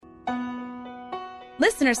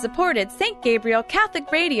listener-supported St. Gabriel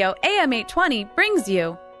Catholic Radio AM 820 brings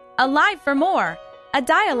you Alive for More, a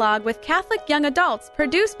dialogue with Catholic young adults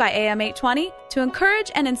produced by AM 820 to encourage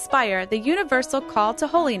and inspire the universal call to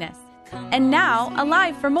holiness. And now,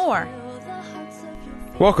 Alive for More.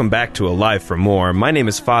 Welcome back to Alive for More. My name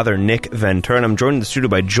is Father Nick Ventura, and I'm joined in the studio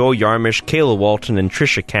by Joel Yarmish, Kayla Walton, and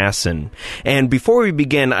Tricia Casson. And before we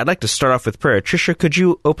begin, I'd like to start off with prayer. Tricia, could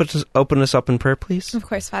you open us up in prayer, please? Of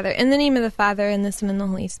course, Father. In the name of the Father, and the Son, and the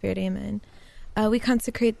Holy Spirit, amen. We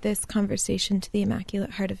consecrate this conversation to the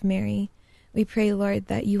Immaculate Heart of Mary. We pray, Lord,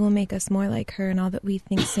 that you will make us more like her in all that we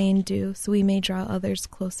think, say, and do, so we may draw others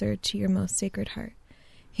closer to your most sacred heart.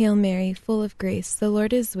 Hail Mary, full of grace, the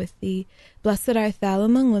Lord is with thee. Blessed art thou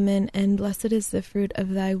among women, and blessed is the fruit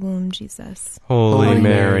of thy womb, Jesus. Holy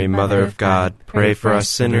Mary, Mother of God, pray for us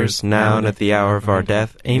sinners, now and at the hour of our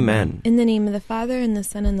death. Amen. In the name of the Father, and the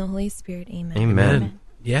Son, and the Holy Spirit, amen. Amen.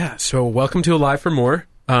 Yeah, so welcome to Alive for More.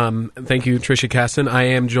 Thank you, Tricia Casson. I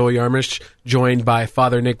am Joel Yarmish, joined by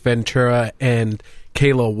Father Nick Ventura and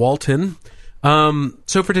Kayla Walton.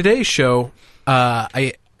 So for today's show,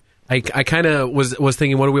 I kind of was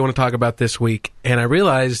thinking, what do we want to talk about this week? And I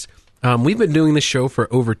realized we've been doing this show for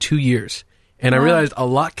over 2 years. And I realized a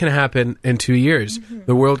lot can happen in 2 years. Mm-hmm.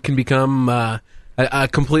 The world can become a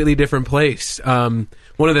completely different place. One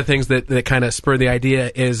of the things that kind of spurred the idea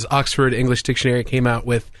is Oxford English Dictionary came out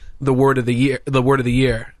with the word of the year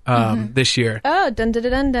this year. Oh, dun dun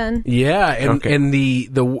dun dun. Yeah, and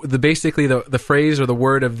the basically the phrase or the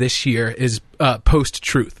word of this year is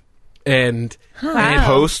post-truth. And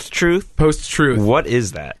post-truth? Post-truth. What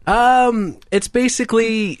is that? It's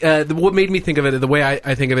basically, what made me think of it, the way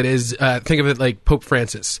I think of it is, think of it like Pope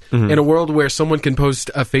Francis. Mm-hmm. In a world where someone can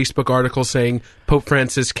post a Facebook article saying Pope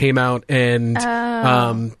Francis came out and,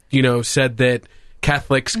 said that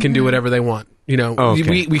Catholics can do whatever they want.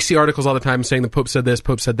 We see articles all the time saying the Pope said this,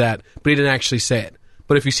 Pope said that, but he didn't actually say it.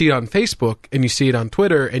 But if you see it on Facebook, and you see it on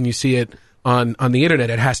Twitter, and you see it on the internet,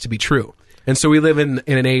 it has to be true. And so we live in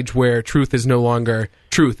an age where truth is no longer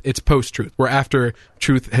truth, it's post-truth, where after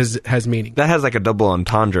truth has meaning. That has like a double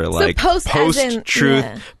entendre, like post-truth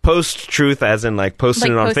as in like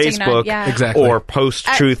posting like it on Facebook, exactly. Or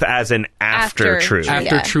post-truth as in after truth.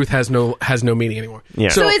 After truth has no meaning anymore. Yeah.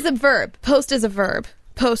 So it's a verb. Post is a verb.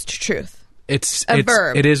 Post-truth. It's a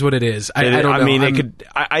verb. It is what it is. I don't know.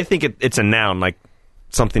 I think it's a noun, like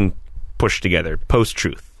something pushed together.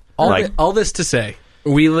 Post-truth. All this to say,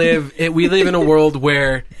 we live in a world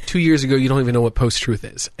where 2 years ago you don't even know what post-truth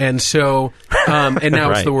is, and so and now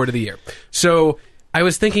It's the word of the year. So I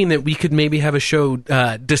was thinking that we could maybe have a show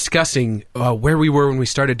discussing where we were when we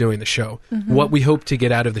started doing the show, what we hope to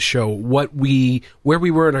get out of the show, where we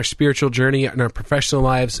were in our spiritual journey, in our professional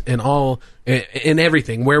lives, and in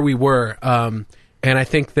everything, where we were. And I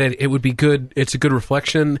think that it would be good. It's a good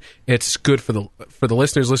reflection. It's good for the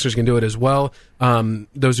listeners. Listeners can do it as well.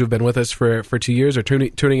 Those who have been with us for 2 years or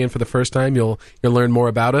tuning in for the first time, you'll learn more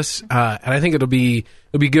about us. And I think it'll be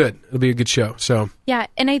good. It'll be a good show. So yeah,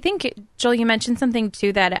 and I think Joel, you mentioned something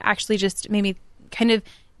too that actually just made me kind of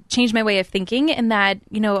change my way of thinking. In that,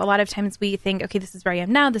 a lot of times we think, okay, this is where I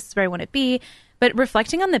am now. This is where I want to be. But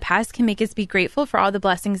reflecting on the past can make us be grateful for all the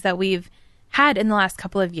blessings that we've had in the last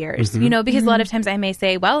couple of years, because a lot of times I may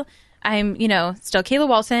say, well, I'm, still Kayla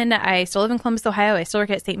Walton. I still live in Columbus, Ohio. I still work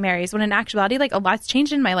at St. Mary's. When in actuality, like a lot's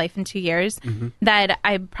changed in my life in 2 years that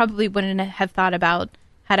I probably wouldn't have thought about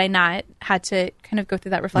had I not had to kind of go through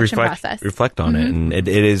that reflection process. Reflect on it. And it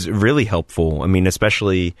is really helpful. I mean,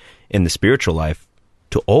 especially in the spiritual life,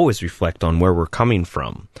 to always reflect on where we're coming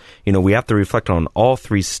from. We have to reflect on all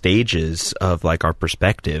three stages of like our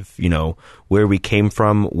perspective, where we came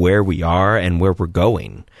from, where we are, and where we're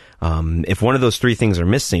going. If one of those three things are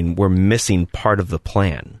missing, we're missing part of the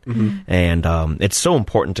plan. And it's so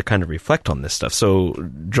important to kind of reflect on this stuff. So,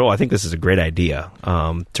 Joel, I think this is a great idea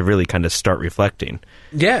to really kind of start reflecting.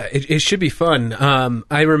 Yeah, it should be fun.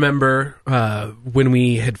 I remember when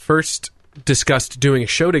we had first discussed doing a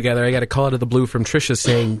show together, I got a call out of the blue from Tricia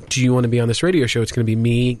saying, do you want to be on this radio show? It's going to be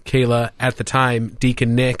me, Kayla, at the time,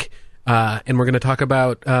 Deacon Nick, and we're going to talk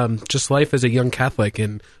about just life as a young Catholic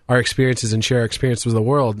and our experiences and share our experiences with the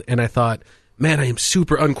world. And I thought, man, I am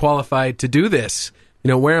super unqualified to do this.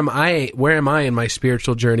 Where am I in my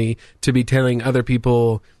spiritual journey to be telling other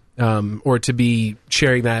people or to be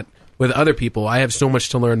sharing that with other people? I have so much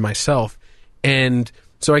to learn myself. And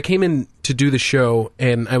so I came in to do the show,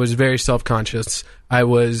 and I was very self-conscious. I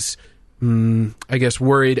was, I guess,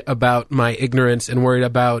 worried about my ignorance and worried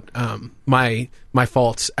about my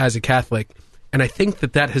faults as a Catholic. And I think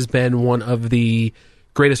that has been one of the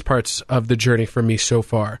greatest parts of the journey for me so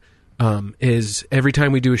far. is every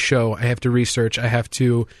time we do a show, I have to research, I have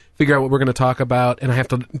to figure out what we're going to talk about, and I have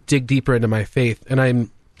to dig deeper into my faith. And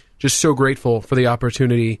I'm just so grateful for the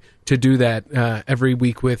opportunity to do that every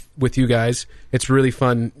week with you guys. It's really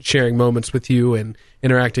fun sharing moments with you and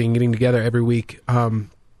interacting and getting together every week. And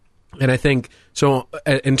I think, so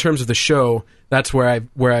in terms of the show, that's where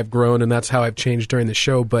I've grown, and that's how I've changed during the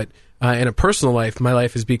show. But in a personal life, my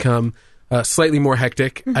life has become slightly more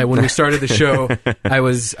hectic. When we started the show, I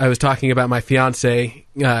was talking about my fiance,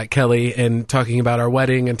 Kelly, and talking about our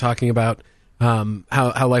wedding and talking about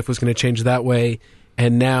how life was going to change that way.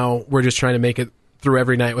 And now we're just trying to make it through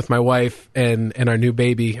every night with my wife and our new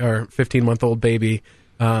baby, our 15-month-old baby,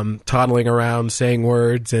 toddling around, saying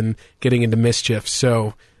words, and getting into mischief.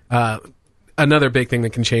 So another big thing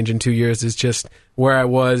that can change in 2 years is just where I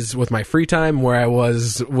was with my free time, where I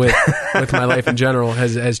was with my life in general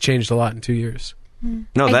has changed a lot in 2 years.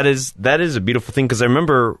 No, that is a beautiful thing, because I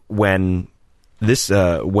remember when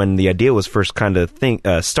when the idea was first kind of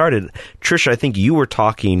started, Trisha, I think you were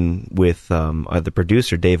talking with the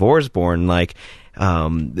producer, Dave Osborne, like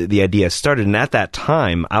the idea started. And at that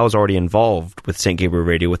time, I was already involved with St. Gabriel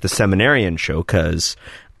Radio with the Seminarian show, because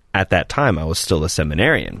at that time, I was still a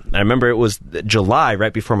seminarian. I remember it was July,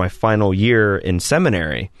 right before my final year in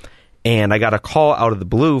seminary, and I got a call out of the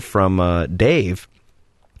blue from Dave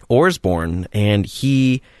Osborne, and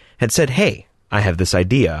he had said, "Hey, I have this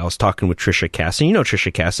idea." I was talking with Trisha Casson. You know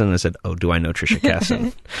Trisha Casson? And I said, "Oh, do I know Trisha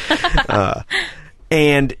Casson?"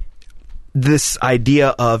 And this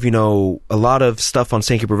idea of, a lot of stuff on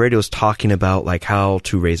St. Gabriel Radio is talking about like how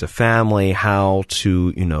to raise a family, how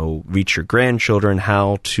to, reach your grandchildren,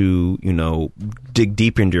 how to, dig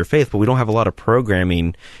deep into your faith. But we don't have a lot of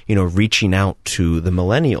programming, reaching out to the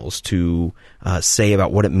millennials to say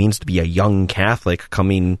about what it means to be a young Catholic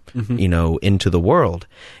coming, into the world.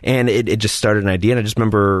 And it just started an idea. And I just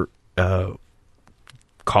remember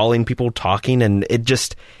calling people, talking, and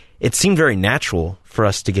it seemed very natural for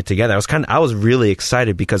us to get together. I was really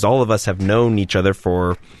excited, because all of us have known each other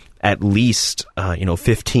for at least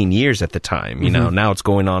 15 years at the time. Now it's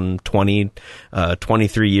going on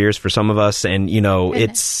 23 years for some of us, and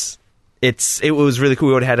it was really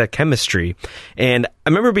cool. We had a chemistry, and I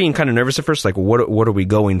remember being kind of nervous at first, like what are we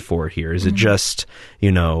going for here? Is it just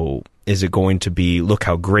is it going to be look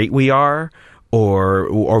how great we are? Or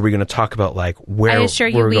are we going to talk about like where? I assure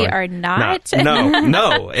you, we are not.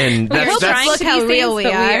 No, and we're trying to be real. We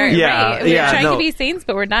are. Yeah, we're trying to be saints,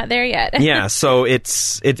 but we're not there yet. Yeah, so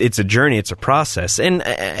it's a journey, it's a process, and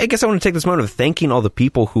I guess I want to take this moment of thanking all the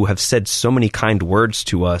people who have said so many kind words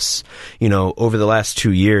to us, over the last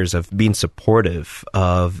 2 years, of being supportive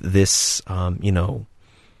of this,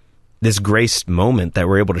 this grace moment that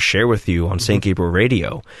we're able to share with you on St. Gabriel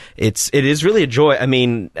Radio. It is really a joy. I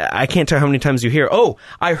mean, I can't tell how many times you hear, "Oh,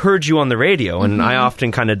 I heard you on the radio," and I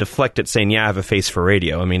often kind of deflect it, saying, "Yeah, I have a face for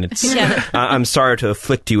radio." I mean, it's I'm sorry to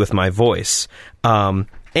afflict you with my voice. And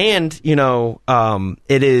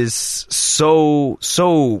it is so.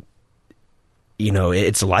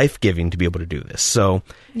 It's life-giving to be able to do this. So,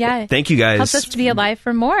 thank you guys. Helps us to be alive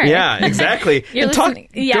for more. Yeah, exactly. Go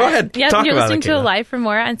ahead. Talk You're about listening it, to Alive for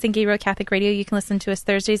More on St. Gabriel Catholic Radio. You can listen to us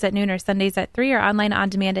Thursdays at noon or Sundays at 3, or online on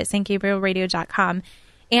demand at stgabrielradio.com.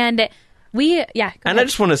 And I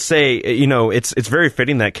just want to say, it's very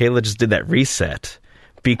fitting that Kayla just did that reset.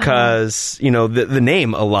 Because the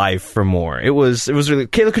name Alive for More, it was really.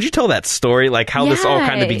 Kayla, could you tell that story, like how this all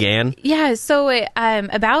kind of began? Yeah, so it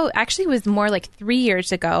was more like 3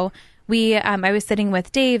 years ago. I was sitting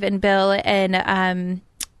with Dave and Bill and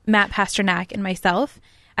Matt Pasternak and myself,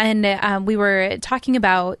 and we were talking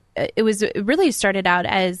about. It really started out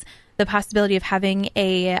as the possibility of having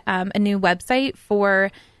a new website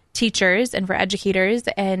for teachers and for educators,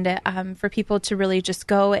 and for people to really just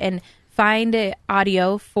go and find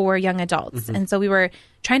audio for young adults. And so we were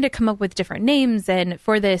trying to come up with different names and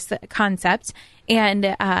for this concept.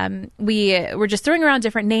 And we were just throwing around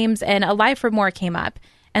different names, and Alive for More came up.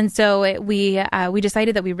 And so we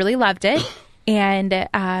decided that we really loved it. And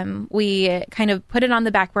we kind of put it on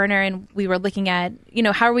the back burner, and we were looking at,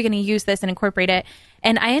 how are we going to use this and incorporate it?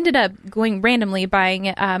 And I ended up going randomly buying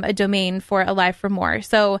a domain for Alive for More.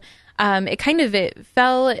 So it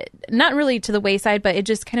fell not really to the wayside, but it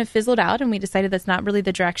just kind of fizzled out, and we decided that's not really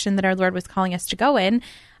the direction that our Lord was calling us to go in.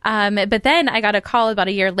 But then I got a call about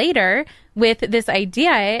a year later with this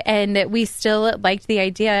idea, and we still liked the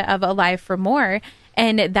idea of Alive for More,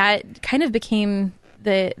 and that kind of became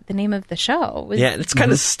the name of the show. It's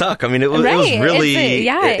kind of stuck. I mean, it was really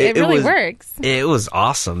it really works. It was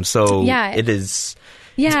awesome. So it is.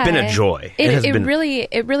 Yeah, it's been a joy. It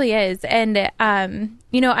really is. And,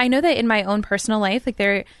 I know that in my own personal life, like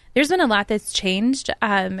there there's been a lot that's changed.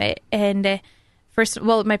 And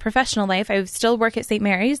my professional life, I still work at St.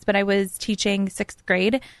 Mary's, but I was teaching 6th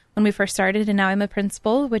grade when we first started, and now I'm a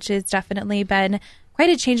principal, which has definitely been quite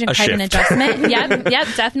a change and quite an adjustment. Yep,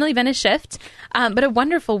 definitely been a shift, but a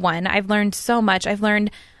wonderful one. I've learned so much. I've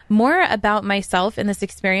learned more about myself in this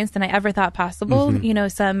experience than I ever thought possible. You know,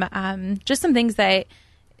 some things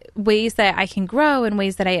ways that I can grow and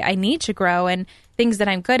ways that I need to grow, and things that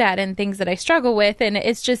I'm good at and things that I struggle with. And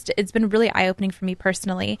it's been really eye-opening for me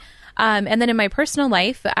personally. And then in my personal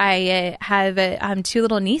life, I have 2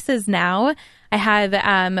 little nieces now. I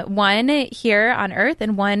have one here on earth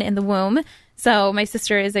and one in the womb. So my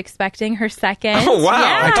sister is expecting her second. Oh, wow.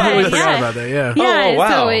 Yeah, I totally forgot about that, yeah. Yeah, Oh,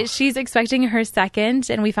 wow. So she's expecting her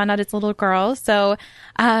second, and we found out it's a little girl. So,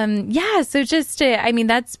 so just,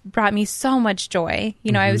 that's brought me so much joy.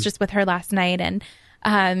 You know, I was just with her last night,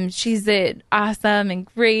 and she's awesome and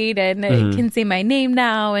great, and can say my name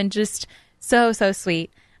now, and just so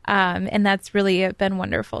sweet. And that's really been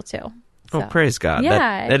wonderful, too. Oh, praise God.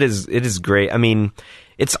 Yeah. It is great. I mean,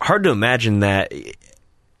 it's hard to imagine that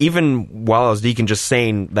even while I was deacon, just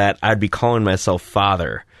saying that I'd be calling myself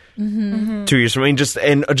father 2 years from now,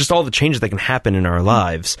 just all the changes that can happen in our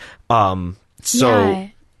lives. Yeah.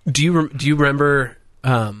 Do you remember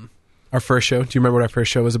our first show? Do you remember what our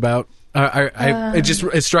first show was about?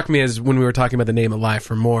 It struck me as when we were talking about the name Alive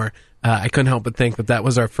for More, I couldn't help but think that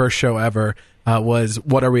was our first show ever. Was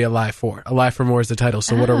What Are We Alive For? Alive for More is the title,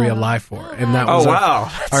 so what are we alive for? And that was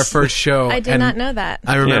our first show. I did not know that.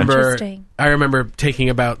 I remember Interesting. I remember taking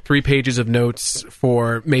about 3 pages of notes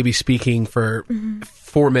for maybe speaking for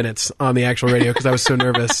 4 minutes on the actual radio because I was so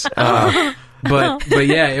nervous. But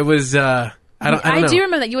yeah, it was I don't know. I do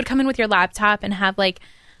remember that you would come in with your laptop and have like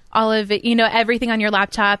all of it, everything on your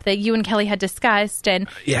laptop that you and Kelly had discussed, and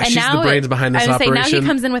she's now the brains behind this I would say now operation. he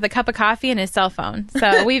comes in with a cup of coffee and his cell phone.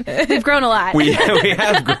 So we've grown a lot. We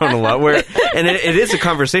have grown a lot. And it is a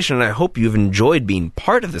conversation, and I hope you've enjoyed being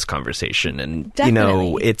part of this conversation. And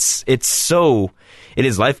Definitely. it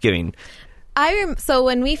is life giving. So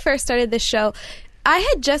when we first started this show, I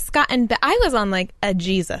had just gotten back. I was on like a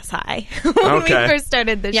Jesus high when we first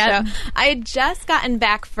started this show. I had just gotten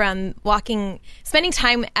back from spending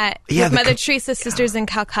time with Mother Teresa's sisters in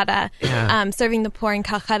Calcutta, serving the poor in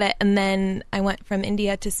Calcutta. And then I went from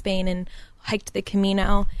India to Spain and hiked the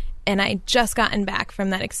Camino. And I just gotten back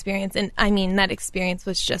from that experience. And I mean, that experience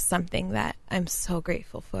was just something that I'm so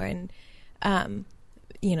grateful for. And,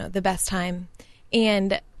 the best time.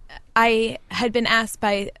 And I had been asked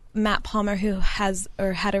by Matt Palmer, who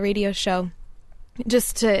had a radio show,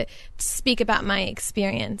 just to speak about my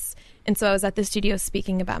experience. And so I was at the studio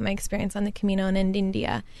speaking about my experience on the Camino and in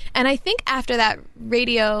India. And I think after that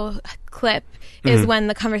radio clip is when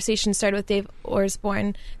the conversation started with Dave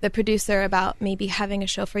Orsborn, the producer, about maybe having a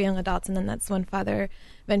show for young adults. And then that's when Father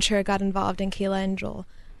Ventura got involved, and Kayla and Joel.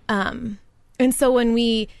 And so when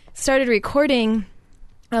we started recording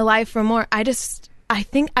Alive for More, I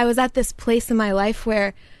think I was at this place in my life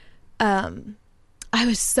where I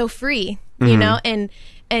was so free,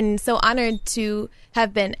 and so honored to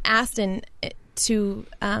have been asked and to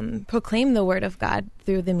proclaim the word of God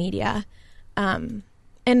through the media, and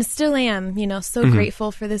still am, so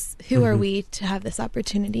grateful for this. Who are we to have this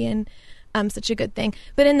opportunity, and such a good thing.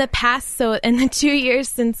 But in the past, so in the 2 years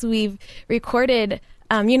since we've recorded,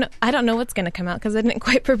 I don't know what's going to come out because I didn't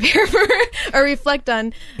quite prepare for or reflect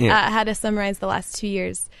on how to summarize the last 2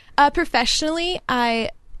 years. Professionally, I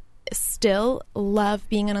still love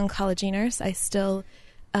being an oncology nurse. I still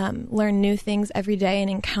learn new things every day and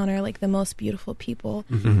encounter like the most beautiful people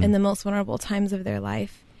in the most vulnerable times of their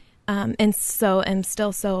life. And so I'm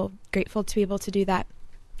still so grateful to be able to do that.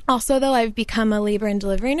 Also, though, I've become a labor and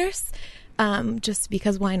delivery nurse. Just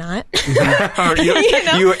because why not?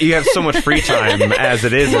 You have so much free time as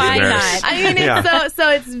it is Why as a nurse. not? I mean, so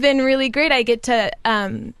it's been really great. I get to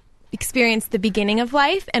experience the beginning of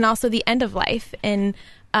life and also the end of life, and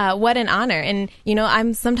what an honor. And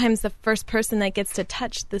I'm sometimes the first person that gets to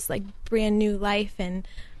touch this like brand new life, and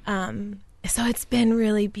so it's been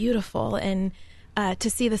really beautiful, and to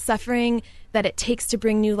see the suffering that it takes to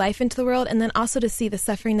bring new life into the world, and then also to see the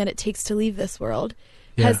suffering that it takes to leave this world.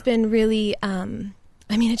 Has been really,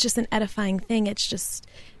 it's just an edifying thing. It's just,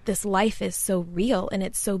 this life is so real and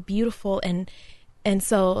it's so beautiful. And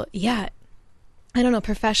so, I don't know,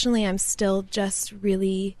 professionally, I'm still just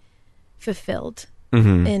really fulfilled.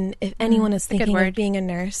 And if anyone is thinking of being a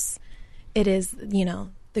nurse, it is,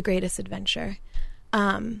 the greatest adventure.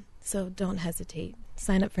 So don't hesitate.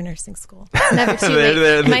 Sign up for nursing school. It's never too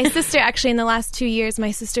late. My sister, actually, in the last 2 years,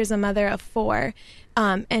 my sister's a mother of 4.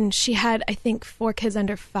 And she had, I think, 4 kids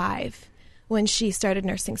under 5 when she started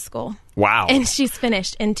nursing school. Wow. And she's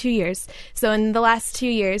finished in 2 years. So in the last 2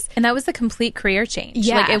 years. And that was a complete career change.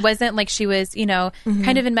 Yeah. Like, it wasn't like she was,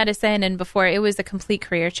 kind of in medicine and before. It was a complete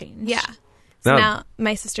career change. Yeah. So No. now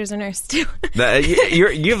my sister's a nurse too.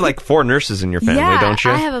 You have like 4 nurses in your family, don't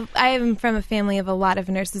you? I am from a family of a lot of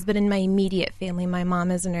nurses, but in my immediate family, my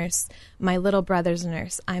mom is a nurse, my little brother's a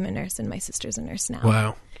nurse, I'm a nurse, and my sister's a nurse now.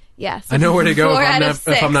 Wow. Yeah, so I know where to go 4 out of if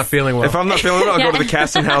 6. I'm not feeling well. If I'm not feeling well, I'll go to the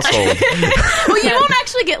Casson household. Well, you won't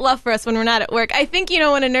actually get love for us when we're not at work. I think,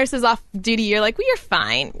 when a nurse is off duty, you're like, well, you're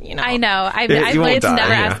fine. I know. I've you won't learned to die,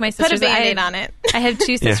 never yeah. ask my Put a sisters. Band-Aid on it. I have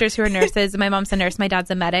 2 sisters who are nurses. My mom's a nurse. My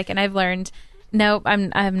dad's a medic. And I've learned, nope,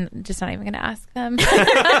 I'm just not even going to ask them.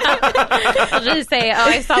 I'll just say,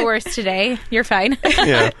 I saw worse today. You're fine.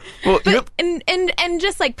 Yeah. Well, And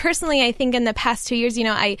just like personally, I think in the past 2 years,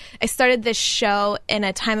 I started this show in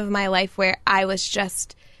a time of my life where I was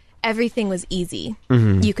just, everything was easy,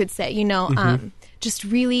 you could say, just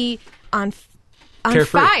really on Carefree.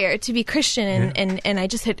 fire to be Christian. And I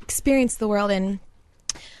just had experienced the world. And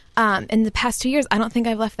in the past 2 years, I don't think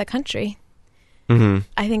I've left the country.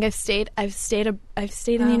 I think I've stayed in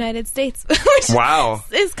the United States. Which Wow.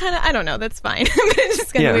 is kind of, I don't know, that's fine. It's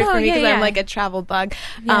just kind of weird for me because I'm like a travel bug.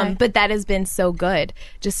 Yeah. But that has been so good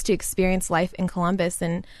just to experience life in Columbus.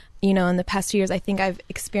 And, in the past 2 years, I think I've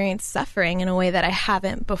experienced suffering in a way that I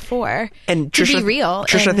haven't before. And to Trish, be real.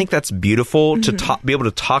 Trish, I think that's beautiful to be able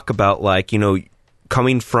to talk about, like,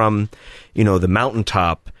 coming from, the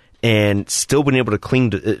mountaintop and still being able to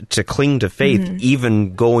cling to faith,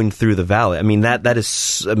 even going through the valley. I mean, that is,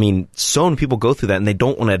 so many people go through that and they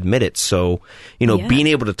don't want to admit it. So, being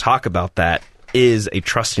able to talk about that is a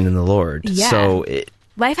trusting in the Lord. Yeah. So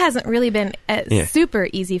life hasn't really been super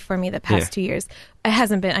easy for me the past 2 years. It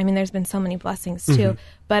hasn't been. There's been so many blessings too,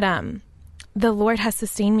 but the Lord has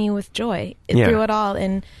sustained me with joy through it all.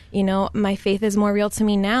 And my faith is more real to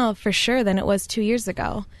me now for sure than it was 2 years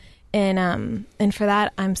ago. And for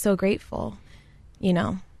that, I'm so grateful.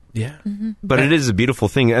 Yeah. But it is a beautiful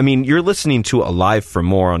thing. I mean, you're listening to Alive for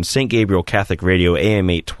More on St. Gabriel Catholic Radio, AM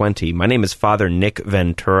 820. My name is Father Nick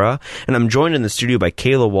Ventura, and I'm joined in the studio by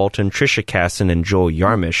Kayla Walton, Tricia Casson, and Joel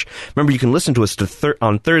Yarmish. Remember, you can listen to us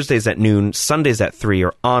on Thursdays at noon, Sundays at 3,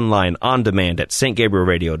 or online on demand at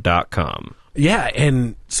stgabrielradio.com. Yeah,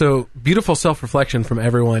 and so beautiful self-reflection from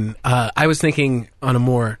everyone. I was thinking on a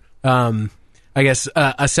more... I guess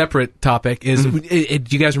a separate topic is: do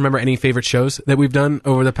you guys remember any favorite shows that we've done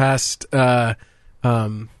over the past 2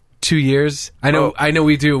 years? I know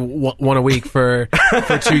we do one a week for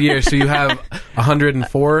 2 years. So you have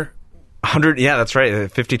 104. 100, yeah, that's right.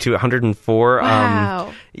 52, 104.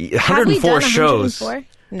 Wow. 104 shows. 104?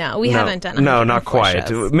 No, we haven't done 104 No, not quite.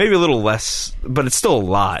 shows. Maybe a little less, but it's still a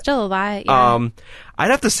lot. Still a lot. Yeah.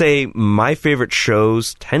 I'd have to say my favorite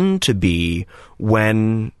shows tend to be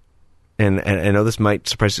when... And I know this might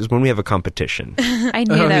surprise you, is when we have a competition. I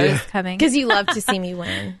knew that was coming. Because you love to see me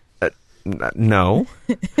win. No.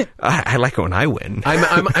 I like it when I win.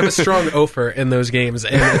 I'm a strong ofer in those games,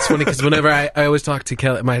 and it's funny because whenever I always talk to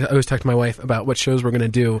Kelly, I always talk to my wife about what shows we're going to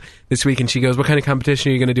do this week, and she goes, "What kind of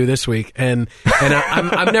competition are you going to do this week?" And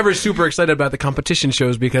I'm never super excited about the competition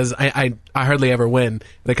shows because I hardly ever win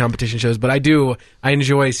the competition shows, but I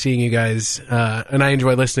enjoy seeing you guys, and I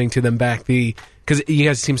enjoy listening to them back because you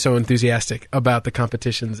guys seem so enthusiastic about the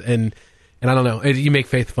competitions and I don't know, you make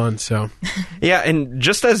faith fun, so. Yeah, and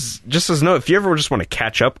just as note, if you ever just want to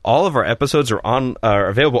catch up, all of our episodes are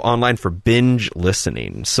available online for binge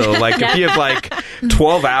listening. So, like, if you have like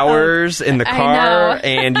 12 hours in the car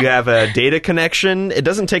and you have a data connection, it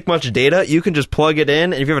doesn't take much data. You can just plug it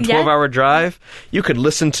in, and if you have a 12-hour drive, you could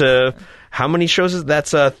listen to. How many shows is that?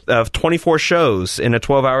 That's 24 shows in a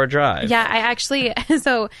 12-hour drive. Yeah, I actually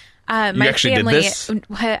my actually family. did this?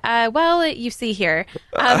 Well, you see here.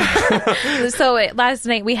 So last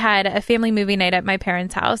night we had a family movie night at my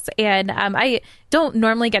parents' house, and I don't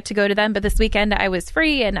normally get to go to them, but this weekend I was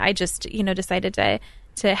free, and I just decided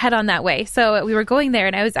to head on that way. So we were going there,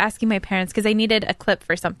 and I was asking my parents because I needed a clip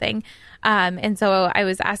for something, and so I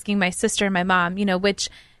was asking my sister and my mom, which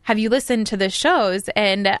have you listened to the shows?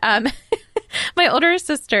 And my older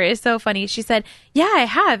sister is so funny. She said, yeah, I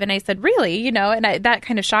have. And I said, really? And that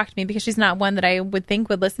kind of shocked me because she's not one that I would think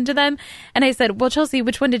would listen to them. And I said, well, Chelsea,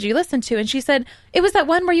 which one did you listen to? And she said, it was that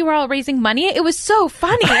one where you were all raising money. It was so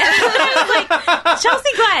funny. And I was like, Chelsea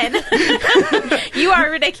Glenn, you are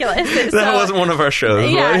ridiculous. That wasn't one of our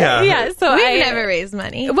shows. Yeah. So We've never raised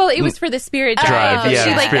money. Well, it was for the Spirit Drive. Yeah,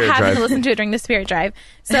 She Spirit happened Drive. to listen to it during the Spirit Drive.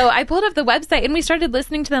 So I pulled up the website and we started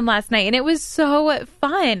listening to them last night, and it was so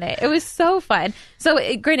fun. It was so fun. So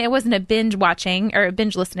granted, it wasn't a binge watching or a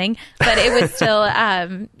binge listening, but it was still,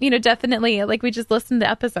 definitely like we just listened to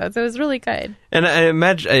episodes. It was really good. And I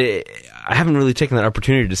imagine I haven't really taken that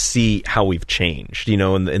opportunity to see how we've changed,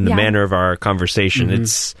 in the manner of our conversation.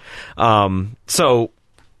 It's so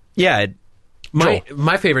yeah.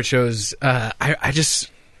 My favorite shows. I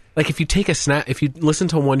just like if you listen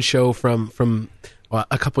to one show from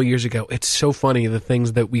a couple years ago, it's so funny the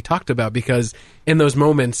things that we talked about, because in those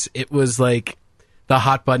moments it was like the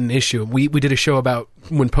hot button issue. We did a show about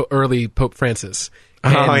when early Pope Francis.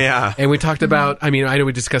 And we talked about, I know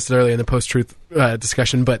we discussed it earlier in the post-truth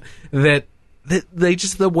discussion, but that they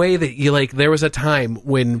just, the way that you, like, there was a time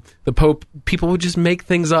when the Pope, people would just make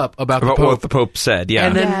things up about the Pope. What the Pope said, yeah.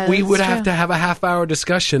 And then we would have to have a half-hour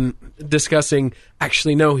discussion discussing,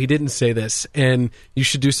 actually, no, he didn't say this, and you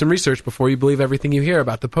should do some research before you believe everything you hear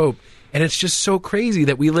about the Pope. And it's just so crazy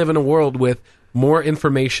that we live in a world with more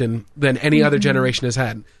information than any other generation has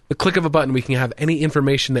had. The click of a button, we can have any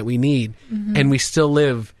information that we need, and we still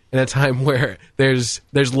live in a time where there's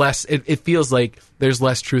less. It feels like there's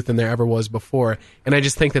less truth than there ever was before. And I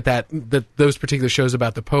just think that those particular shows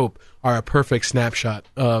about the Pope are a perfect snapshot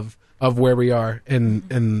of where we are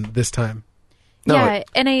in this time. And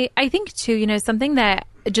I think too, something that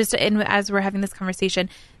as we're having this conversation,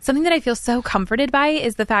 something that I feel so comforted by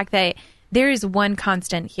is the fact that there is one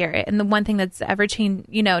constant here, and the one thing that's never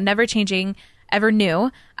changing, ever new,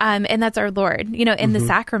 and that's our Lord, in the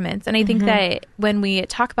sacraments. And I think that when we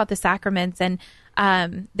talk about the sacraments, and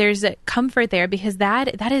there's a comfort there, because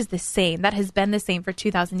that is the same. That has been the same for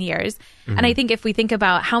 2,000 years. And I think if we think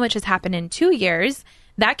about how much has happened in 2 years,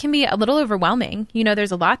 that can be a little overwhelming.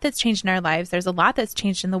 There's a lot that's changed in our lives. There's a lot that's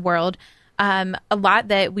changed in the world. A lot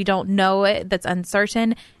that we don't know, that's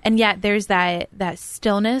uncertain, and yet there's that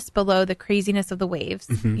stillness below the craziness of the waves,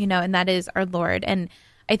 and that is our Lord. And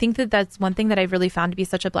I think that that's one thing that I've really found to be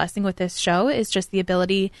such a blessing with this show, is just the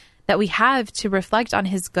ability that we have to reflect on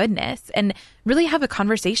His goodness and really have a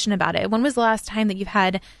conversation about it. When was the last time that you've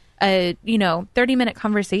had a 30-minute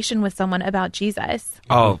conversation with someone about Jesus?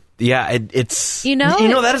 Oh yeah, it's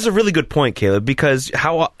that is a really good point, Caleb, because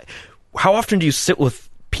how often do you sit with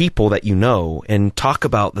people that and talk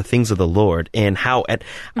about the things of the Lord, and I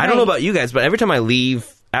don't know about you guys, but every time I leave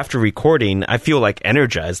after recording, I feel like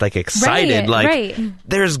energized, like excited,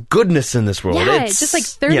 there's goodness in this world. Yeah, it's just like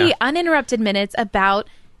 30 uninterrupted minutes about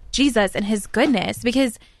Jesus and His goodness,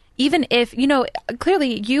 because even if,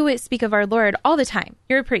 clearly you speak of our Lord all the time.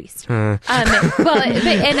 You're a priest. I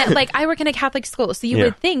work in a Catholic school, so you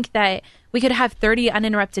would think that we could have 30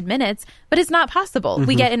 uninterrupted minutes, but it's not possible.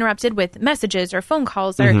 We get interrupted with messages or phone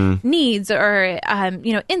calls or needs or,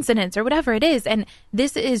 incidents or whatever it is. And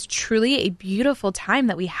this is truly a beautiful time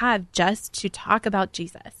that we have just to talk about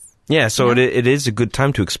Jesus. Yeah, so it is a good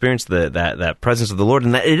time to experience that presence of the Lord.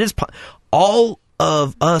 And that it is all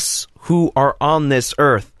of us who are on this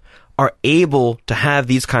earth are able to have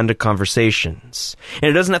these kind of conversations. And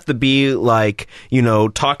it doesn't have to be like,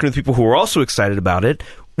 talking with people who are also excited about it.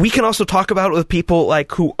 We can also talk about it with people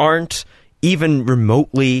who aren't even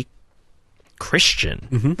remotely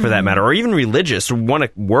Christian, for that matter, or even religious, or want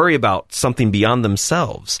to worry about something beyond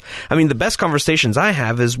themselves. I mean, the best conversations I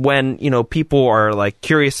have is when, people are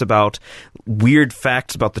curious about weird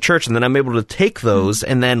facts about the church, and then I'm able to take those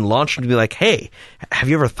and then launch and be like, hey, have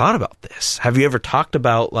you ever thought about this? Have you ever talked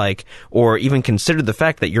about or even considered the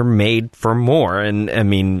fact that you're made for more? And I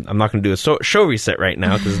mean, I'm not going to do a show reset right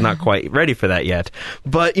now because it's not quite ready for that yet.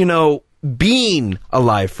 But, being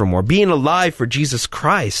alive for more, being alive for Jesus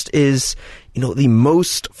Christ is, the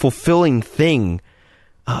most fulfilling thing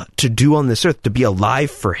to do on this earth, to be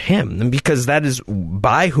alive for Him. And because that is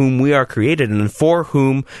by whom we are created and for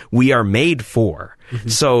whom we are made for.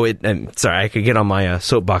 So, sorry, I could get on my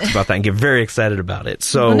soapbox about that and get very excited about it.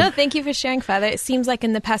 So, well, no, thank you for sharing, Father. It seems like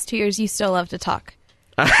in the past 2 years, you still love to talk.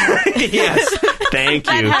 Yes, thank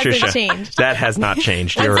you, that hasn't Trisha. Changed. That has not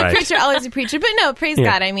changed. You're Once right. a preacher, always a preacher. But no, praise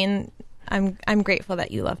God. I mean, I'm grateful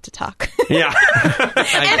that you love to talk. Yeah.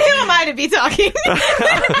 And who am I to be talking?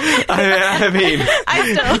 I mean,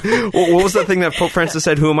 I still. What was the thing that Pope Francis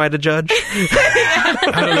said? Who am I to judge?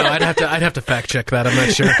 I don't know. I'd have to fact check that. I'm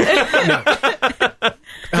not sure. No.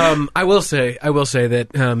 I will say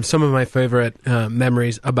that some of my favorite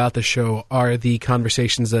memories about the show are the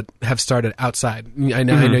conversations that have started outside. I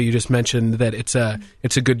know you just mentioned that it's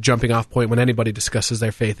a good jumping off point when anybody discusses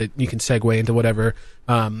their faith. That you can segue into whatever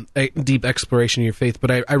deep exploration of your faith.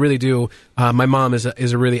 But I really do. My mom is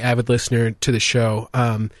a really avid listener to the show,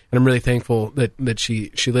 and I'm really thankful that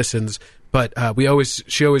she listens. But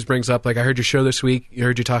she always brings up, I heard your show this week. I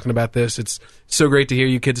heard you talking about this. It's so great to hear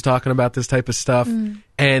you kids talking about this type of stuff.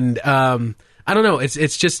 And I don't know.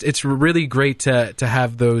 It's really great to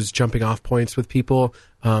have those jumping off points with people,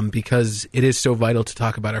 because it is so vital to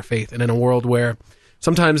talk about our faith. And in a world where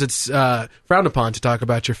sometimes it's frowned upon to talk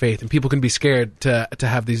about your faith, and people can be scared to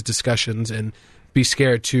have these discussions and be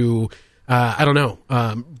scared to,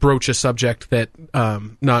 broach a subject that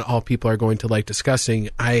not all people are going to like discussing.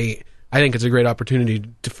 I think it's a great opportunity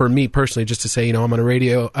for me personally just to say, I'm on a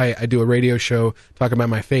radio, I do a radio show talking about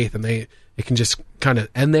my faith, and it can just kind of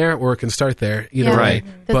end there or it can start there, either way.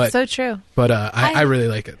 That's so true. But I really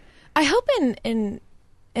like it. I hope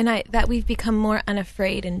that we've become more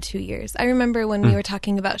unafraid in 2 years. I remember when we were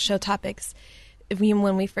talking about show topics,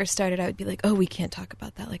 when we first started, I would be like, oh, we can't talk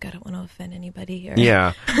about that. Like, I don't want to offend anybody.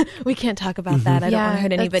 Or, we can't talk about that. I don't want to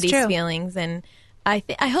hurt anybody's feelings. And I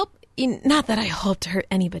hope, not that I hope to hurt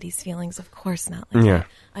anybody's feelings, of course not. Like,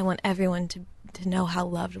 I want everyone to know how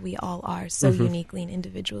loved we all are, so uniquely and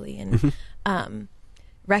individually and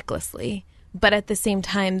recklessly. But at the same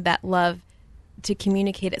time, that love, to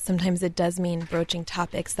communicate it, sometimes it does mean broaching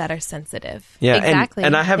topics that are sensitive. Yeah, exactly.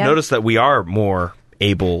 And I have noticed that we are more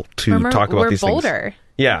able to talk about these things. We're bolder.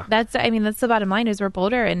 Yeah. That's the bottom line, is we're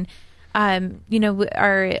bolder. And,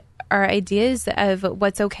 our ideas of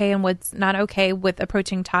what's okay and what's not okay with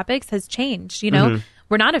approaching topics has changed.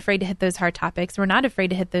 We're not afraid to hit those hard topics. We're not afraid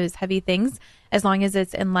to hit those heavy things, as long as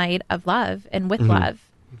it's in light of love and with love.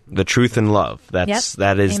 The truth and love. That is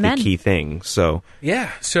Amen. the key thing. So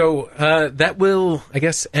that will, I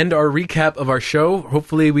guess, end our recap of our show.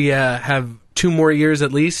 Hopefully we have 2 more years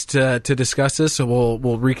at least to discuss this. So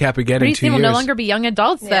we'll recap again in 2 years. We'll no longer be young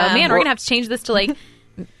adults, though. Man, we're going to have to change this to like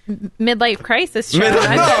midlife crisis show. No,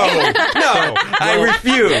 I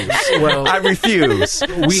refuse. I refuse.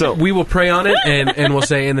 We will pray on it, and we'll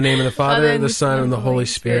say, in the name of the Father, the Son, and the Holy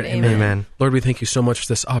Spirit. Amen. Lord, we thank you so much for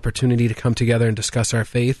this opportunity to come together and discuss our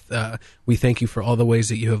faith. We thank you for all the ways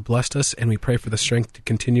that you have blessed us, and we pray for the strength to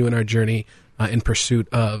continue in our journey in pursuit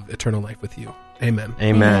of eternal life with you. Amen.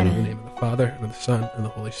 Amen. In the name of the Father, and of the Son, and the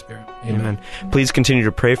Holy Spirit. Amen. Please continue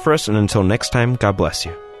to pray for us, and until next time, God bless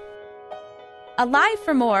you. Alive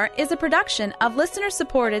for More is a production of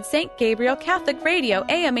listener-supported St. Gabriel Catholic Radio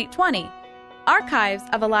AM 820. Archives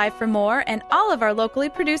of Alive for More and all of our locally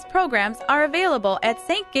produced programs are available at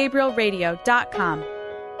stgabrielradio.com.